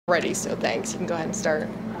Ready, so thanks. You can go ahead and start.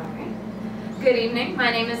 All right. Good evening.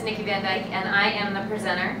 My name is Nikki Van Dyke, and I am the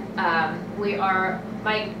presenter.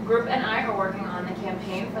 My group and I are working on the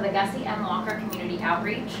campaign for the Gussie M Community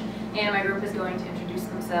Outreach, and my group is going to introduce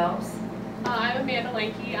themselves. I'm Amanda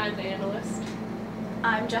Lanke. I'm the analyst.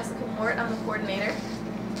 I'm Jessica Mort. I'm the coordinator.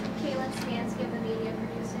 Caitlin Stansky, I'm the media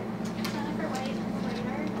producer. Jennifer White, I'm the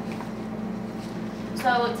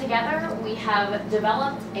writer. So together we have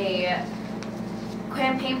developed a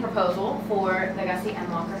campaign proposal for the Gussie M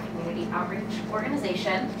Community Outreach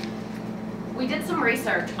Organization. We did some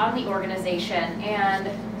research on the organization, and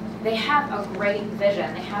they have a great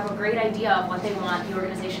vision. They have a great idea of what they want the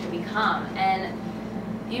organization to become. And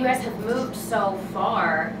you guys have moved so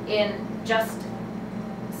far in just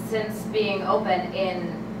since being open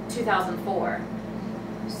in 2004.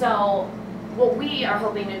 So what we are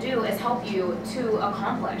hoping to do is help you to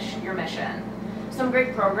accomplish your mission. Some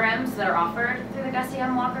great programs that are offered through the Gussie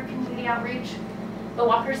M Walker Community Outreach. The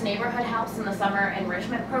Walker's Neighborhood House and the Summer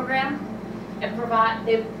Enrichment Program.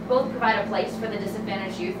 They both provide a place for the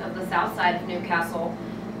disadvantaged youth of the south side of Newcastle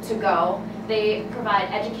to go. They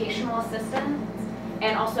provide educational assistance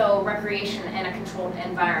and also recreation in a controlled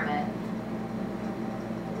environment.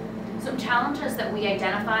 Some challenges that we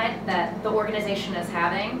identified that the organization is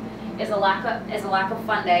having is a lack of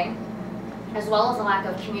funding, as well as a lack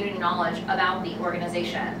of community knowledge about the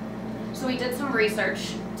organization. So we did some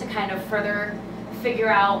research to kind of further figure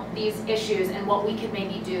out these issues and what we could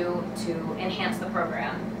maybe do to enhance the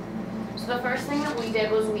program. So the first thing that we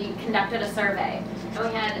did was we conducted a survey, and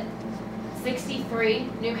we had 63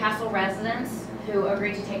 Newcastle residents who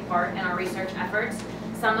agreed to take part in our research efforts.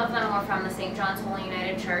 Some of them were from the St. John's Holy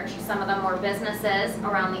United Church. Some of them were businesses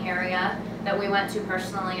around the area that we went to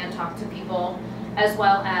personally and talked to people, as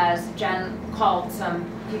well as Jen called some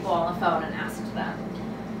people on the phone and asked them.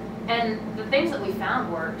 And the things that we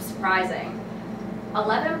found were surprising.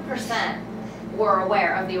 11% were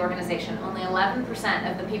aware of the organization. Only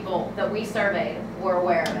 11% of the people that we surveyed were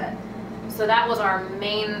aware of it. So that was our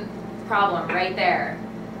main problem right there.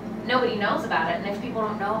 Nobody knows about it, and if people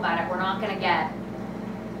don't know about it, we're not going to get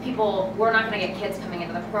kids coming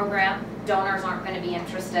into the program. Donors aren't going to be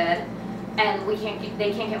interested, and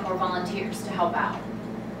they can't get more volunteers to help out.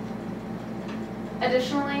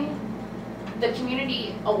 Additionally, the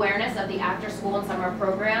community awareness of the after-school and summer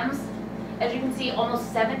programs, as you can see,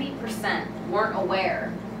 almost 70% weren't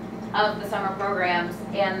aware of the summer programs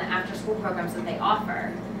and the after-school programs that they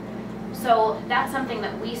offer. So that's something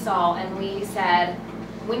that we saw, and we said,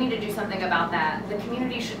 we need to do something about that. The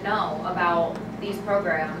community should know about these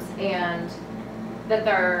programs and that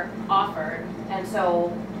they're offered, and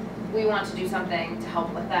so we want to do something to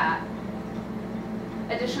help with that.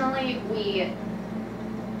 Additionally,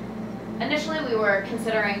 initially we were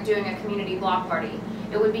considering doing a community block party.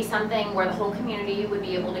 It would be something where the whole community would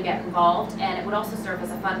be able to get involved, and it would also serve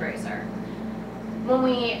as a fundraiser. When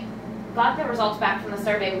we got the results back from the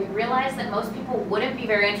survey, we realized that most people wouldn't be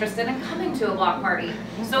very interested in coming to a block party.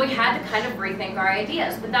 So we had to kind of rethink our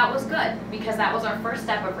ideas, but that was good because that was our first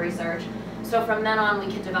step of research. So from then on,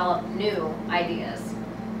 we could develop new ideas.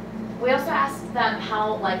 We also asked them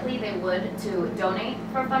how likely they would to donate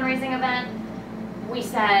for a fundraising event. We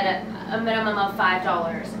said a minimum of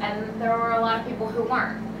 $5, and there were a lot of people who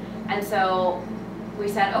weren't. And so we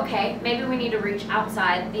said, okay, maybe we need to reach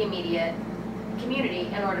outside the immediate community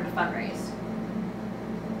in order to fundraise.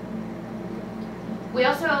 We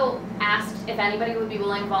also asked if anybody would be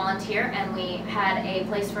willing to volunteer, and we had a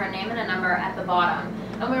place for a name and a number at the bottom.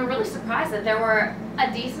 And we were really surprised that there were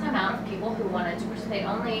a decent amount of people who wanted to participate.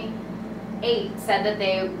 Only 8 said that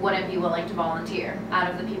they wouldn't be willing to volunteer out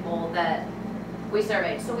of the people that we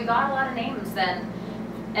surveyed. So we got a lot of names then,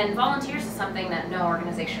 and volunteers is something that no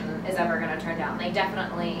organization is ever going to turn down. They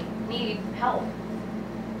definitely need help.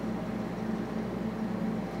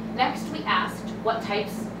 Next, we asked what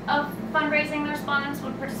types of fundraising the respondents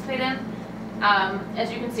would participate in.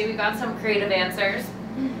 As you can see, we got some creative answers,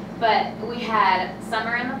 but we had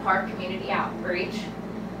Summer in the Park community outreach,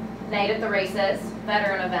 night at the races,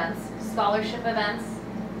 veteran events, scholarship events,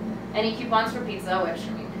 any coupons for pizza, which,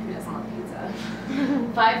 I mean, who doesn't want pizza?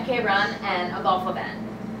 5K run, and a golf event.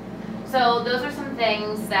 So those are some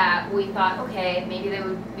things that we thought, okay, maybe they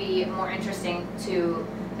would be more interesting to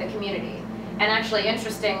the community. And actually,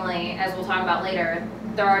 interestingly, as we'll talk about later,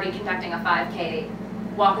 they're already conducting a 5K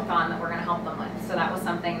walkathon that we're going to help them with. So that was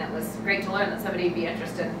something that was great to learn, that somebody would be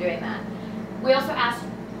interested in doing that. We also asked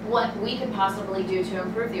what we could possibly do to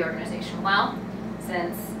improve the organization. Well,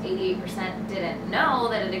 since 88% didn't know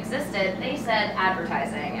that it existed, they said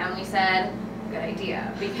advertising. And we said, good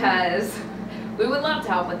idea, because we would love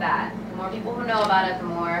to help with that. more people who know about it, the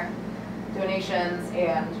more donations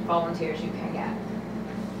and volunteers you can get.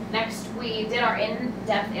 Next, we did our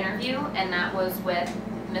in-depth interview, and that was with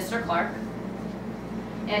Mr. Clark.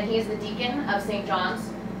 And he's the deacon of St. John's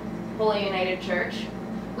Holy United Church.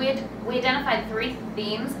 We identified 3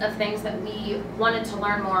 themes of things that we wanted to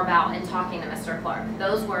learn more about in talking to Mr. Clark.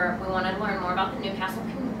 Those were, we wanted to learn more about the Newcastle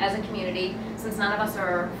as a community, since none of us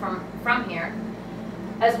are from here,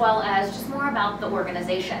 as well as just more about the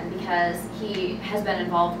organization, because he has been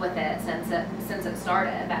involved with it since it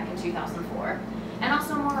started back in 2004. And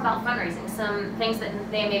also more about fundraising, some things that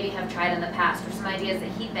they maybe have tried in the past, or some ideas that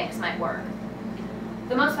he thinks might work.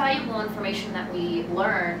 The most valuable information that we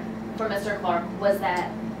learned from Mr. Clark was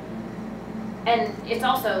that, and it's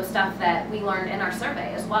also stuff that we learned in our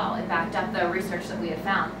survey as well, it backed up the research that we had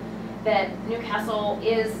found, that Newcastle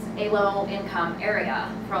is a low-income area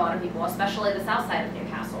for a lot of people, especially the south side of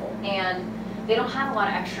Newcastle, and they don't have a lot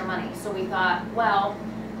of extra money. So we thought, well,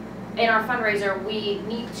 in our fundraiser, we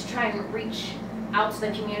need to try and reach out to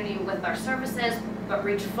the community with our services, but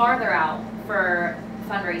reach farther out for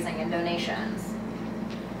fundraising and donations.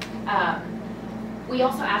 We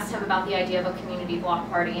also asked him about the idea of a community block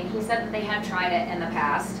party, and he said that they had tried it in the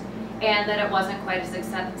past and that it wasn't quite as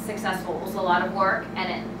successful. It was a lot of work,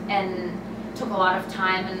 and took a lot of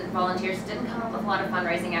time, and volunteers didn't come up with a lot of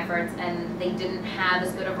fundraising efforts, and they didn't have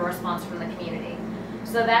as good of a response from the community.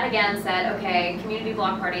 So that again said, okay, community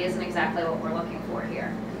block party isn't exactly what we're looking for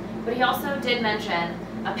here. But he also did mention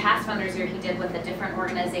a past fundraiser he did with a different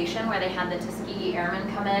organization where they had the Tuskegee Airmen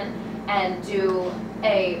come in and do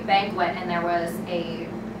a banquet, and there was a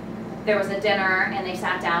dinner, and they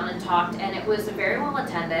sat down and talked, and it was very well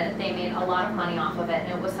attended. They made a lot of money off of it,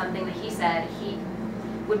 and it was something that he said he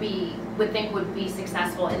would think would be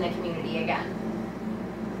successful in the community again.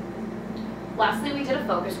 Lastly, we did a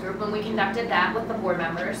focus group, and we conducted that with the board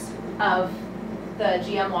members of the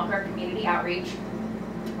GM Walker Community Outreach.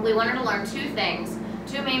 We wanted to learn 2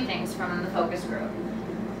 main things from the focus group.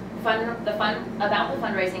 About the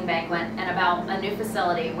fundraising banquet, and about a new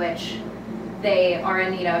facility which they are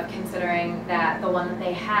in need of, considering that the one that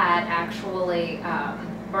they had actually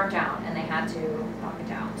burnt down and they had to knock it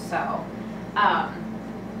down.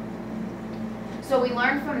 So we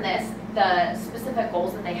learned from this the specific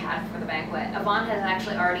goals that they had for the banquet. Yvonne has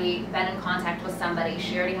actually already been in contact with somebody.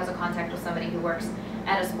 She already has a contact with somebody who works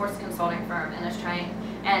at a sports consulting firm and is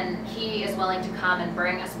and he is willing to come and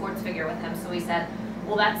bring a sports figure with him. So we said,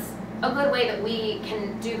 well, that's a good way that we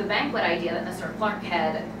can do the banquet idea that Mr. Clark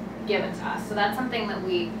had given to us. So that's something that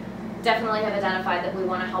we definitely have identified that we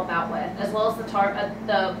want to help out with, as well as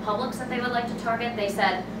the publics that they would like to target. They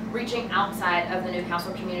said reaching outside of the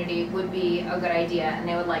Newcastle community would be a good idea, and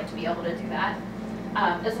they would like to be able to do that,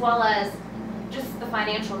 as well as just the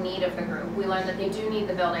financial need of the group. We learned that they do need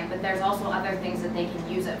the building, but there's also other things that they can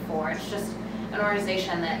use it for. It's just an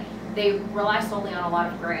organization that they rely solely on a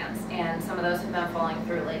lot of grants, and some of those have been falling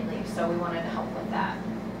through lately, so we wanted to help with that.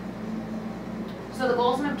 So the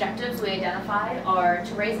goals and objectives we identified are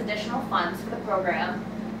to raise additional funds for the programs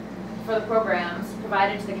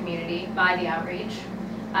provided to the community by the outreach.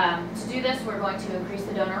 To do this, we're going to increase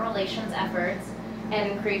the donor relations efforts and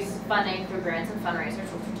increase funding through grants and fundraisers,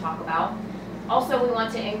 which we'll talk about. Also, we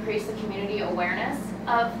want to increase the community awareness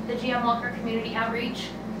of the GM Walker community outreach.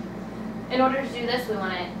 In order to do this, we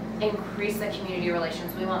want to increase the community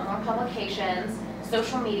relations. We want more publications,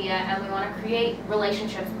 social media, and we want to create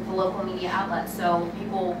relationships with the local media outlets so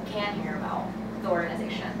people can hear about the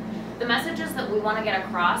organization. The messages that we want to get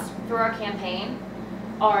across through our campaign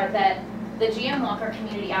are that the GM Walker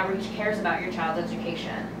Community Outreach cares about your child's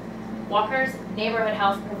education. Walker's Neighborhood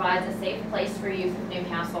House provides a safe place for youth of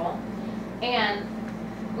Newcastle, and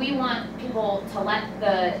we want people to let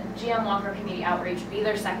the GM Walker Community Outreach be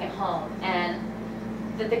their second home, and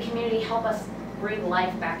that the community help us breathe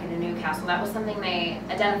life back into Newcastle. That was something they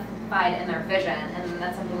identified in their vision, and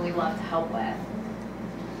that's something we'd love to help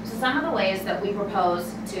with. So some of the ways that we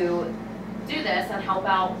propose to do this and help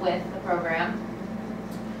out with the program.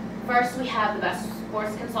 First, we have the Best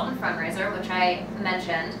Sports Consultant Fundraiser, which I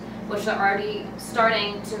mentioned, which are already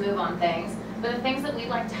starting to move on things. But the things that we'd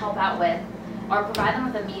like to help out with are provide them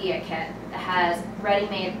with a media kit that has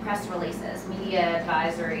ready-made press releases, media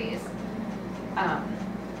advisories,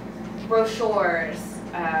 brochures,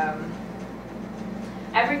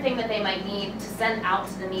 everything that they might need to send out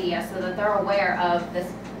to the media so that they're aware of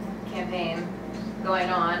this campaign going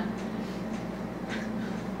on.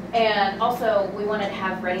 And also, we wanted to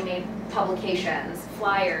have ready-made publications,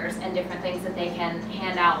 flyers, and different things that they can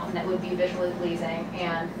hand out and that would be visually pleasing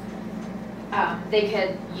and they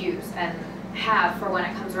could use and have for when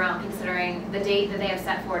it comes around, considering the date that they have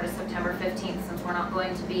set for it is September 15th. Since we're not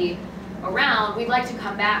going to be around, we'd like to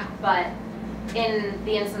come back, but in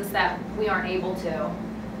the instance that we aren't able to,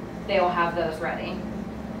 they will have those ready.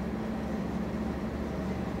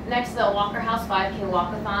 Next, the Walker House 5K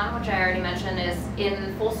Walkathon, which I already mentioned, is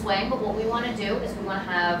in full swing, but what we want to do is we want to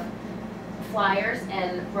have flyers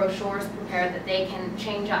and brochures prepared that they can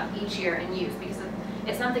change up each year and use, because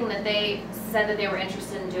it's something that they said that they were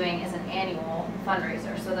interested in doing as an annual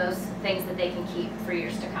fundraiser, so those things that they can keep for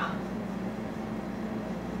years to come.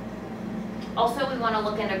 Also, we want to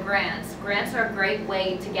look into grants. Grants are a great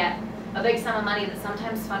way to get a big sum of money that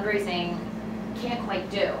sometimes fundraising can't quite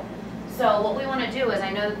do. So what we want to do is,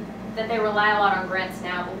 I know that they rely a lot on grants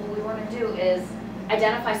now, but what we want to do is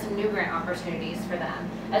identify some new grant opportunities for them,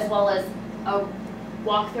 as well as a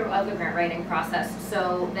walkthrough of the grant writing process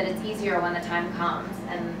so that it's easier when the time comes,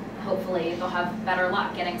 and hopefully they'll have better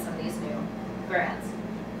luck getting some of these new grants.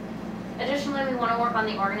 Additionally, we want to work on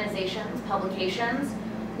the organization's publications.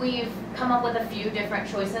 We've come up with a few different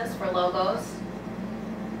choices for logos,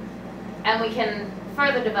 and we can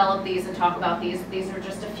further develop these and talk about these. These are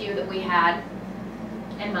just a few that we had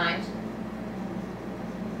in mind.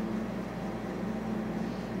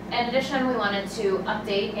 In addition, we wanted to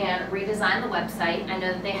update and redesign the website. I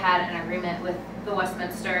know that they had an agreement with the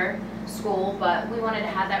Westminster School, but we wanted to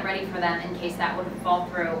have that ready for them in case that would fall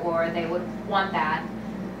through or they would want that.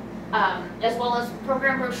 As well as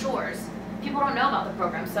program brochures. People don't know about the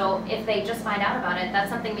program, so if they just find out about it, that's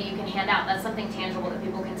something that you can hand out. That's something tangible that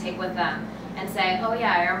people can take with them and say, oh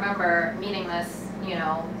yeah, I remember meeting this,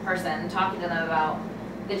 person, talking to them about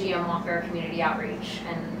the GM Walker Community Outreach,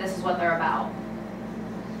 and this is what they're about.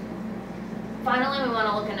 Finally, we want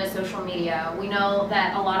to look into social media. We know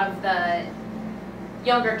that a lot of the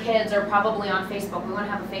younger kids are probably on Facebook. We want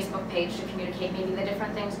to have a Facebook page to communicate maybe the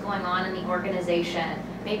different things going on in the organization.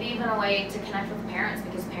 Maybe even a way to connect with parents,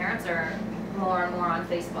 because parents are more and more on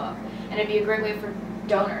Facebook. And it'd be a great way for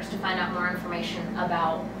donors to find out more information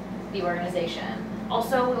about the organization.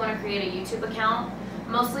 Also, we want to create a YouTube account.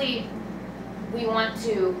 Mostly, we want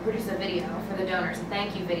to produce a video for the donors, a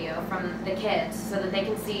thank you video from the kids, so that they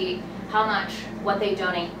can see how much what they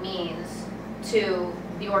donate means to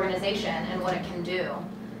the organization and what it can do.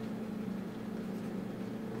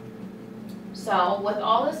 So with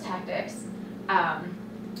all those tactics,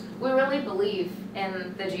 we really believe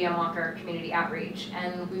in the GM Walker Community Outreach,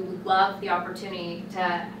 and we would love the opportunity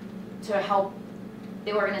to help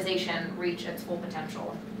the organization reach its full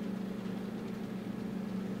potential.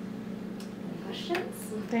 Any questions?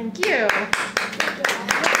 Thank you.